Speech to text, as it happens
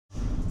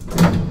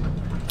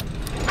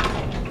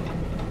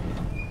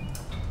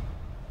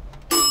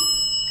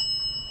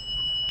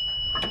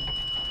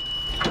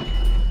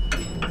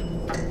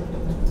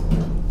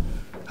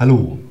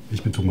Hallo,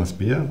 ich bin Thomas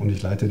Bähr und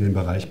ich leite den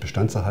Bereich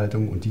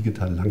Bestandserhaltung und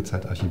digitale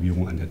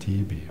Langzeitarchivierung an der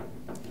TIB.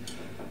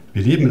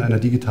 Wir leben in einer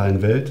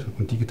digitalen Welt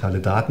und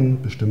digitale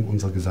Daten bestimmen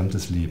unser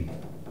gesamtes Leben.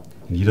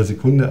 In jeder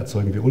Sekunde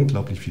erzeugen wir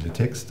unglaublich viele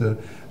Texte,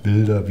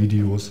 Bilder,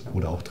 Videos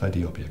oder auch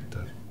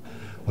 3D-Objekte.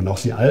 Und auch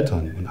sie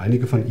altern und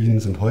einige von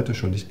ihnen sind heute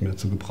schon nicht mehr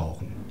zu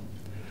gebrauchen.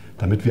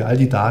 Damit wir all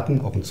die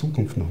Daten auch in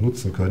Zukunft noch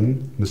nutzen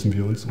können, müssen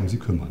wir uns um sie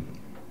kümmern.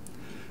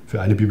 Für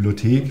eine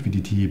Bibliothek wie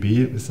die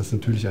TIB ist das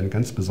natürlich eine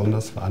ganz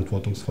besonders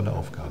verantwortungsvolle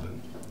Aufgabe.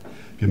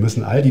 Wir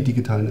müssen all die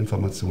digitalen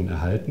Informationen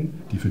erhalten,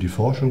 die für die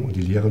Forschung und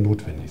die Lehre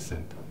notwendig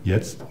sind,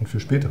 jetzt und für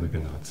spätere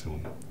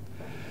Generationen.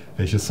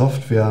 Welche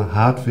Software,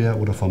 Hardware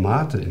oder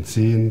Formate in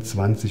 10,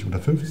 20 oder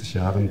 50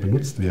 Jahren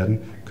benutzt werden,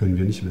 können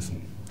wir nicht wissen.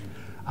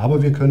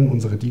 Aber wir können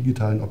unsere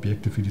digitalen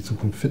Objekte für die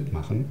Zukunft fit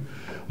machen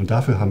und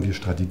dafür haben wir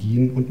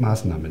Strategien und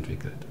Maßnahmen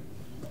entwickelt.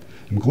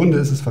 Im Grunde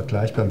ist es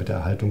vergleichbar mit der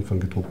Erhaltung von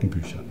gedruckten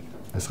Büchern.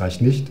 Es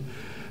reicht nicht,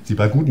 sie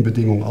bei guten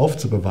Bedingungen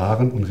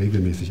aufzubewahren und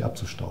regelmäßig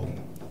abzustauben.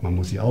 Man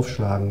muss sie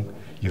aufschlagen,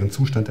 ihren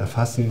Zustand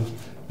erfassen,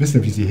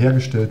 wissen, wie sie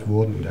hergestellt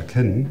wurden und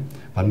erkennen,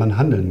 wann man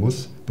handeln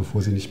muss,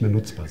 bevor sie nicht mehr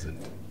nutzbar sind.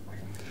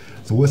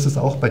 So ist es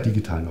auch bei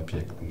digitalen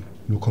Objekten,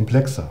 nur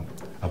komplexer.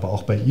 Aber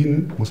auch bei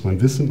ihnen muss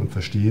man wissen und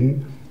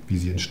verstehen, wie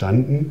sie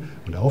entstanden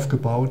und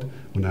aufgebaut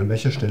und an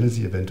welcher Stelle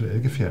sie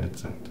eventuell gefährdet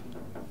sind.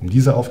 Um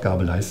diese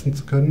Aufgabe leisten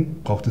zu können,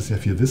 braucht es sehr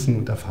viel Wissen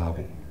und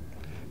Erfahrung.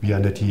 Wir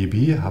an der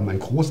TIB haben ein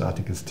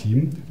großartiges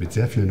Team mit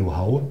sehr viel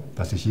Know-how,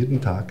 das sich jeden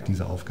Tag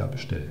dieser Aufgabe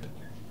stellt.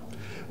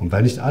 Und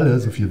weil nicht alle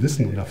so viel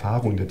Wissen und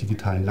Erfahrung in der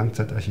digitalen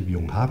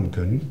Langzeitarchivierung haben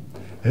können,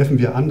 helfen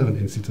wir anderen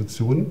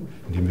Institutionen,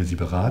 indem wir sie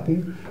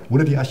beraten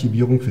oder die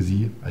Archivierung für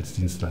sie als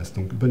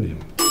Dienstleistung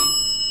übernehmen.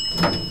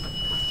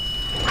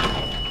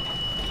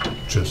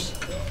 Tschüss.